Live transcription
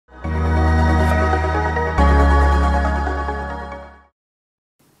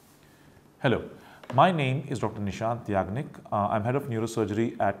Hello, my name is Dr. Nishant Yagnik. I'm head of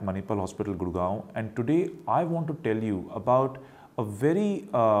neurosurgery at Manipal Hospital, Gurugram, and today I want to tell you about a very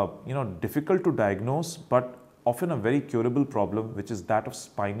difficult to diagnose but often a very curable problem, which is that of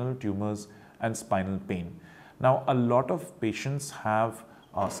spinal tumors and spinal pain. Now, a lot of patients have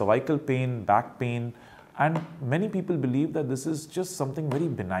cervical pain, back pain, and many people believe that this is just something very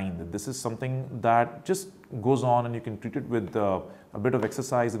benign, that this is something that just goes on and you can treat it with a bit of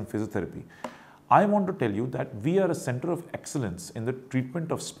exercise and physiotherapy. I want to tell you that we are a center of excellence in the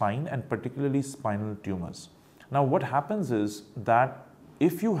treatment of spine and particularly spinal tumors. Now, what happens is that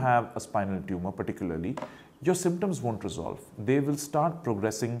if you have a spinal tumor particularly, your symptoms won't resolve. They will start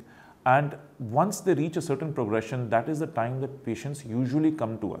progressing, and once they reach a certain progression, that is the time that patients usually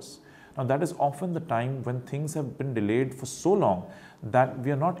come to us. Now, that is often the time when things have been delayed for so long that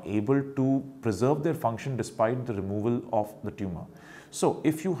we are not able to preserve their function despite the removal of the tumor. So,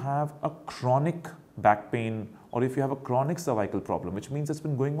 if you have a chronic back pain or if you have a chronic cervical problem, which means it's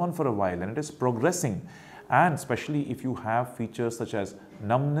been going on for a while and it is progressing, and especially if you have features such as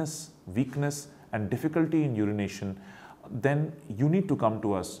numbness, weakness, and difficulty in urination, then you need to come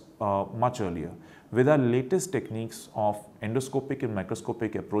to us much earlier. With our latest techniques of endoscopic and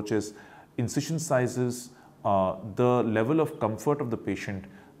microscopic approaches, incision sizes, the level of comfort of the patient,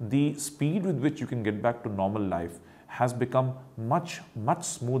 the speed with which you can get back to normal life has become much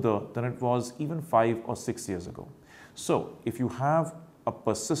smoother than it was even 5 or 6 years ago. So, if you have a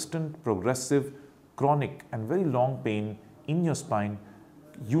persistent, progressive, chronic and very long pain in your spine,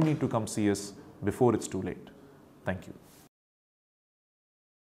 you need to come see us before it's too late. Thank you.